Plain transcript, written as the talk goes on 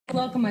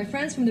Welcome, my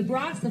friends from the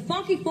Bronx, the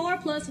Funky 4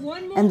 plus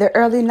 1 more. In the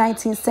early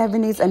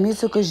 1970s, a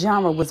musical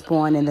genre was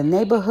born in the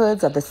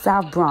neighborhoods of the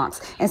South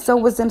Bronx, and so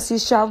was MC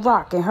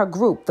Sha-Rock and her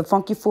group, the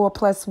Funky 4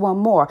 plus 1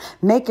 more,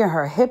 making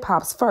her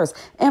hip-hop's first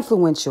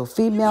influential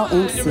female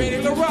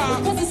MC.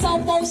 Cause the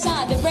sun won't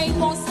shine, the rain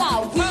won't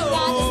stop. We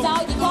got the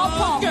style you call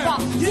punk rock.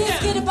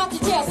 Just get about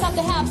the jail, stop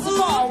to have some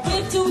fun.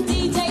 With two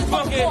DJs,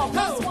 Funky 4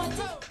 plus 1,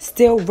 2.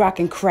 Still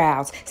rocking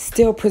crowds,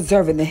 still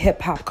preserving the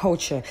hip-hop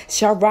culture,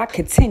 Sha-Rock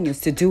continues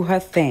to do her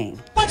thing.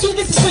 1, 2,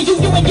 this is for you,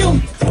 you and you.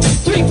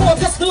 3, 4,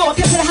 bless the Lord,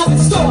 guess what I have in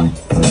store.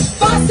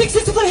 5, 6,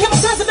 this is for the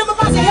hypnotize and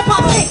memorize the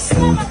hip-hop hits.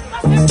 7,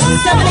 8,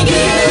 9,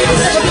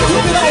 10,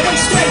 keep it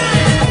always straight.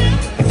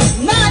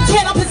 9,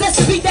 10, I possess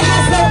a beat that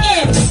has no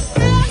end.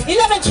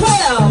 11,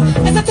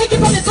 12, as I take it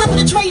from the top of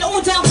the train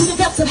on down to the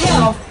depths of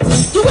hell.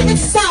 You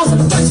witness the sounds of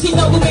the first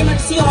female Louis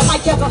Mercy on a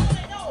mic ever.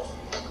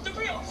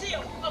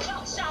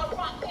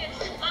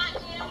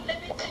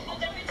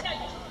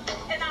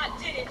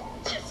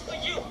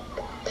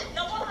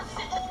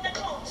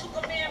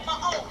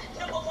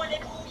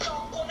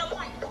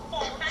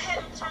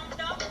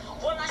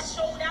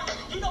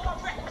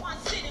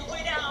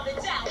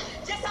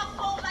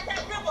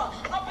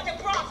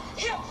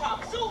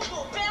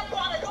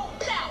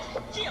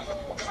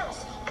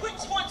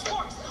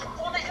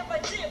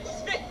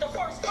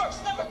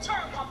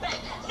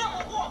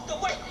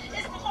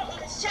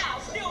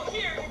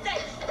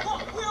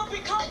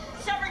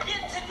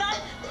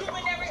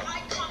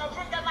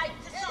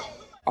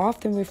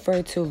 Often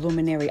referred to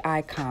luminary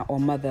icon or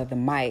mother of the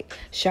mic,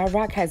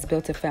 Sha-Rock has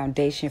built a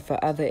foundation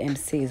for other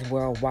MCs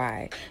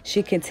worldwide.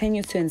 She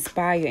continues to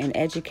inspire and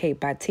educate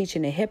by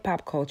teaching the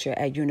hip-hop culture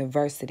at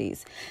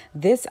universities.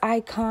 This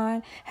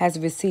icon has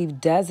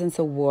received dozens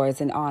of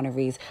awards and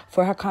honorees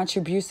for her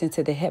contribution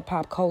to the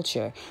hip-hop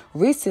culture,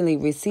 recently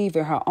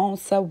receiving her own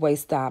subway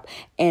stop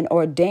and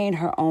ordained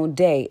her own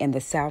day in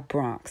the South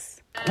Bronx.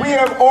 We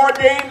have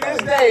ordained this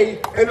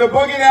day in the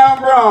Boogie Down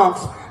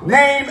Bronx,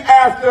 named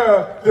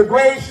after the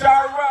great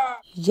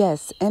Sha-Rock.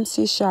 Yes,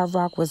 MC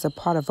Sha-Rock was a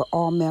part of an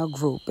all-male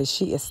group, but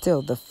she is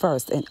still the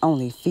first and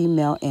only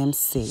female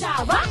MC.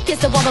 Sha-Rock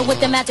is the woman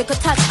with the magical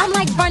touch. I'm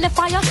like burning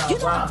fire.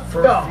 Sha-Rock,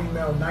 first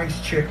female nice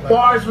chick.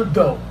 Bars were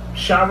dope.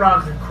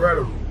 Sha-Rock's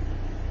incredible.